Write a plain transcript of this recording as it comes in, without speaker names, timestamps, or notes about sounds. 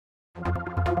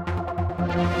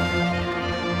So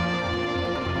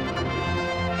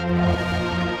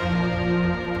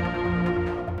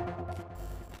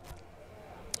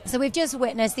we've just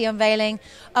witnessed the unveiling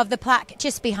of the plaque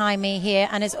just behind me here,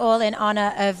 and it's all in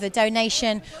honour of the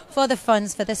donation for the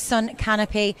funds for the sun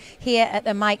canopy here at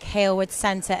the Mike Hailwood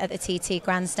Centre at the TT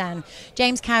Grandstand.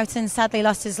 James Cowton sadly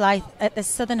lost his life at the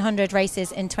Southern 100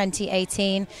 races in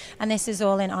 2018, and this is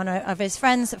all in honour of his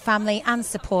friends, family and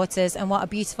supporters, and what a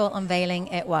beautiful unveiling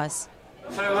it was.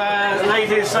 So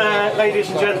ladies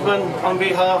and gentlemen, on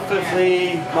behalf of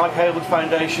the Mike Hailwood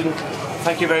Foundation,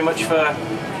 thank you very much for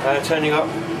turning up.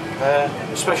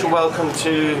 A special welcome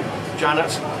to Janet,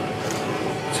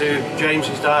 to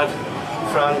James's dad,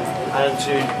 Fran, and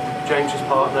to James's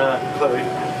partner, Chloe.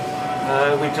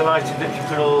 We're delighted that you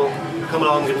could all come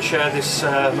along and share this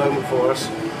moment for us.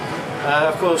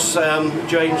 Of course,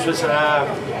 James was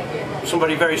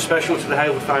somebody very special to the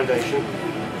Hailwood Foundation,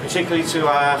 particularly to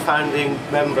our founding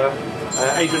member,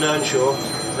 Adrian Earnshaw,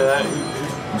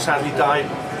 who sadly died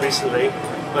recently.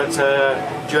 But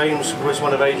James was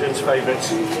one of Adrian's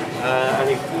favourites, and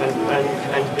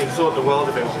he thought the world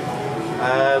of him.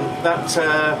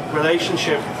 That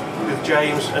relationship with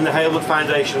James and the Hailwood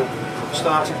Foundation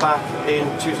started back in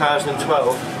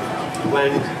 2012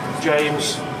 when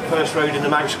James first rode in the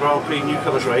Manx Grand Prix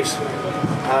newcomers race,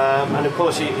 and of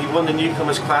course he won the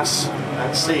newcomers class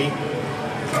at sea.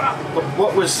 But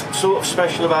what was sort of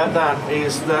special about that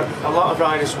is that a lot of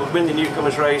riders would win the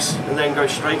newcomers race and then go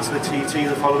straight to the TT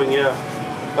the following year.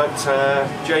 But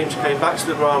James came back to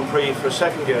the Grand Prix for a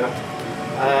second year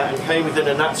and came within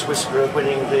a gnat's whisper of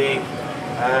winning the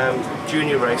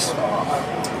junior race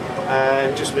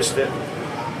and just missed it.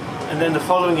 And then the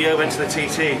following year went to the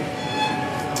TT,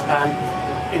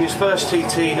 and in his first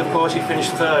TT, of course, he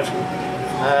finished third.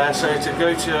 So to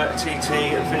go to a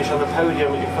TT and finish on the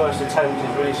podium at your first attempt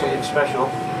is really something special,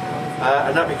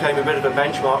 and that became a bit of a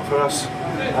benchmark for us,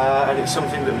 and it's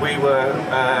something that we were,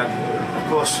 of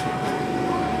course,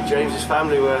 James's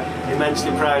family were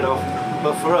immensely proud of.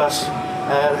 But for us,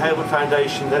 the Hailwood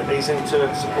Foundation, that is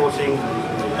into supporting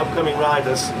upcoming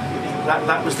riders,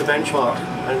 that was the benchmark,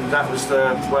 and that was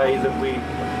the way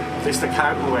that it's the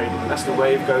Cowton way, that's the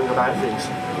way of going about things.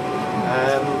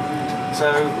 So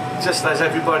just as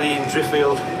everybody in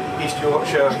Driffield, East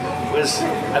Yorkshire, was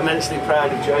immensely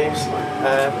proud of James,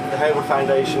 the Hailwood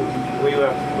Foundation, we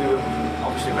were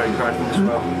obviously very proud of him as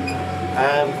well.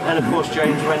 And of course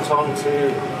James went on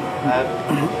to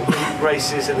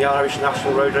races in the Irish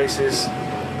National Road Races,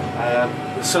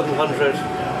 the Southern 100,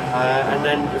 and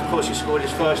then of course he scored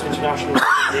his first international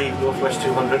in the North West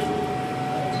 200.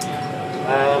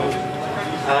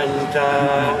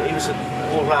 And he was an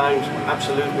all-round,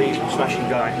 absolutely smashing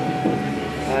guy.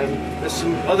 There's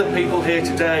some other people here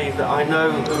today that I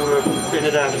know who have been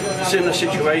in a similar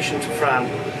situation to Fran,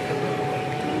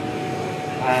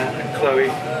 and Chloe,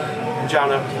 and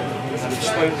Janet, and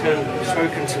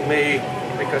spoken to me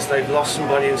because they've lost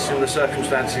somebody in similar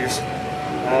circumstances.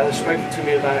 They've spoken to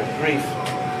me about grief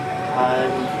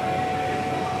and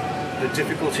the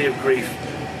difficulty of grief.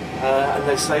 And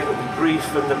they say that the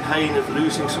grief and the pain of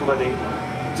losing somebody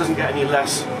doesn't get any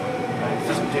less, it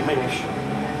doesn't diminish.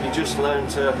 You just learn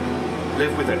to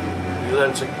live with it, you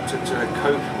learn to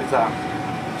cope with that.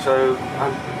 So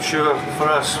I'm sure for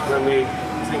us, when we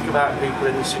think about people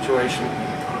in this situation,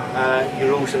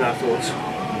 you're always in our thoughts.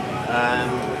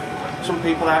 Some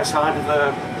people outside of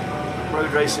the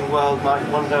road racing world might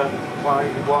wonder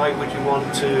why would you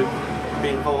want to be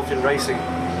involved in racing?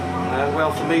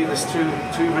 Well, for me, there's two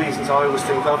reasons I always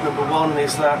think of. Number one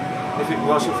is that if it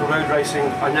wasn't for road racing,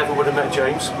 I never would have met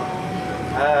James.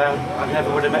 I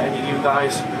never would have met any of you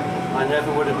guys. I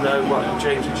never would have known what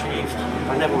James achieved.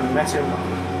 I never would have met him.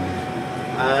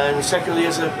 And secondly,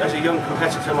 as a young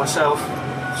competitor myself,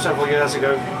 several years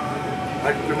ago,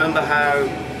 I remember how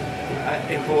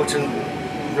important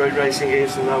road racing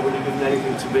is, and I would have given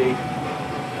anything to be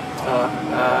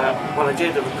what I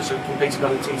did, because I competed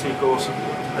on the TT course,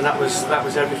 and that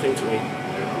was everything to me.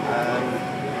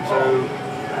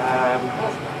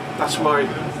 That's why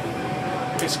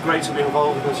it's great to be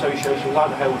involved with an association like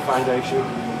the Hailwood Foundation,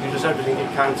 who does everything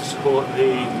it can to support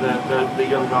the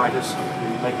young riders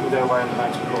making their way on the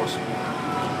mountain course.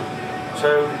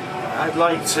 So I'd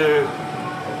like to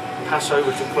pass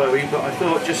over to Chloe, but I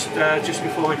thought just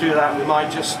before we do that, we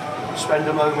might just spend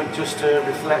a moment just to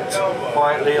reflect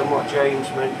quietly on what James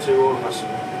meant to all of us.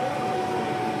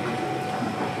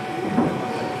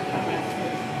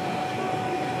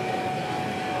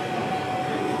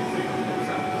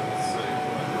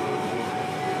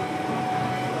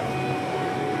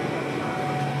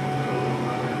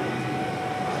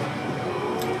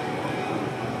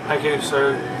 Thank you.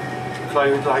 So,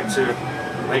 Chloe would like to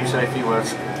maybe say a few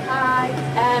words. Hi.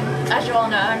 As you all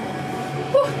know,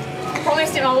 I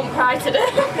promised him I wouldn't cry today.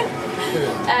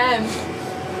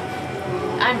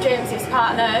 I'm James's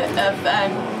partner of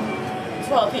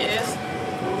 12 years.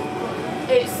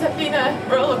 It's been a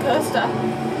roller coaster.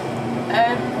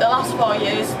 The last 4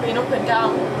 years have been up and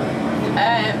down.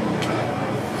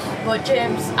 But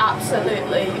James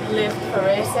absolutely lived for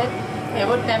racing. He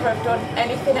would never have done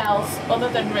anything else other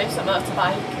than race a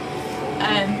motorbike.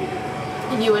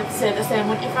 And you would say the same,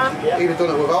 wouldn't you, Fran? He'd have done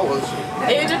it without us.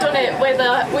 He would have done it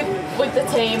with the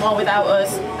team or without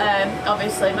us.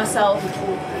 Obviously myself,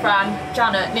 Fran,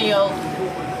 Janet, Neil,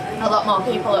 a lot more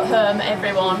people at home,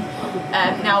 everyone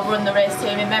now run the race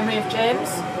team in memory of James.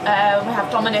 We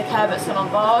have Dominic Herbertson on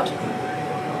board,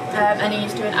 and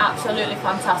he's doing absolutely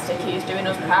fantastic. He's doing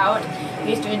us proud,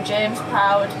 he's doing James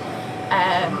proud,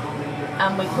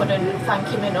 and we couldn't thank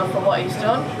him enough for what he's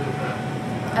done.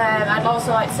 I'd also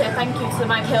like to say thank you to the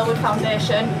Mike Hailwood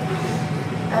Foundation.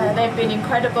 They've been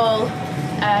incredible.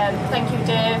 Thank you,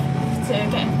 Dave, for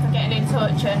getting in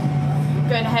touch and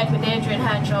going ahead with Adrian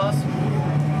Henshaw's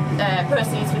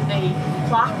proceeds with the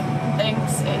plaque and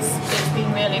things. It's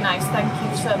been really nice. Thank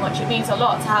you so much. It means a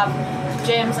lot to have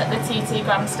James at the TT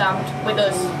Grandstand with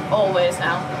us always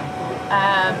now.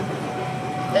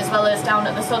 As well as down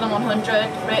at the Southern 100,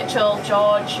 Rachel,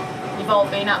 George, you've all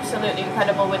been absolutely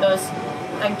incredible with us.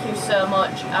 Thank you so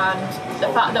much, and the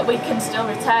fact that we can still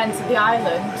return to the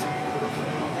island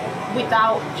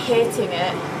without hating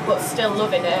it but still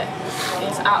loving it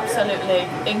is absolutely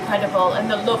incredible,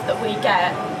 and the love that we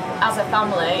get as a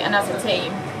family and as a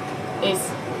team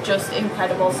is just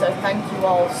incredible. So thank you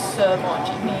all so much.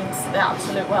 It means the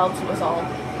absolute world to us all.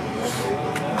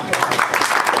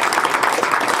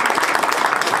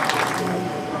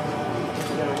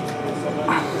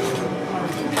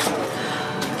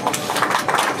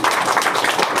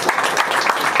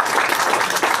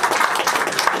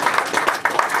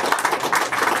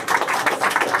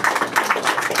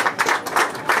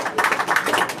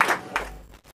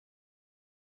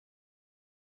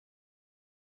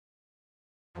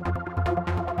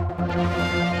 Thank you.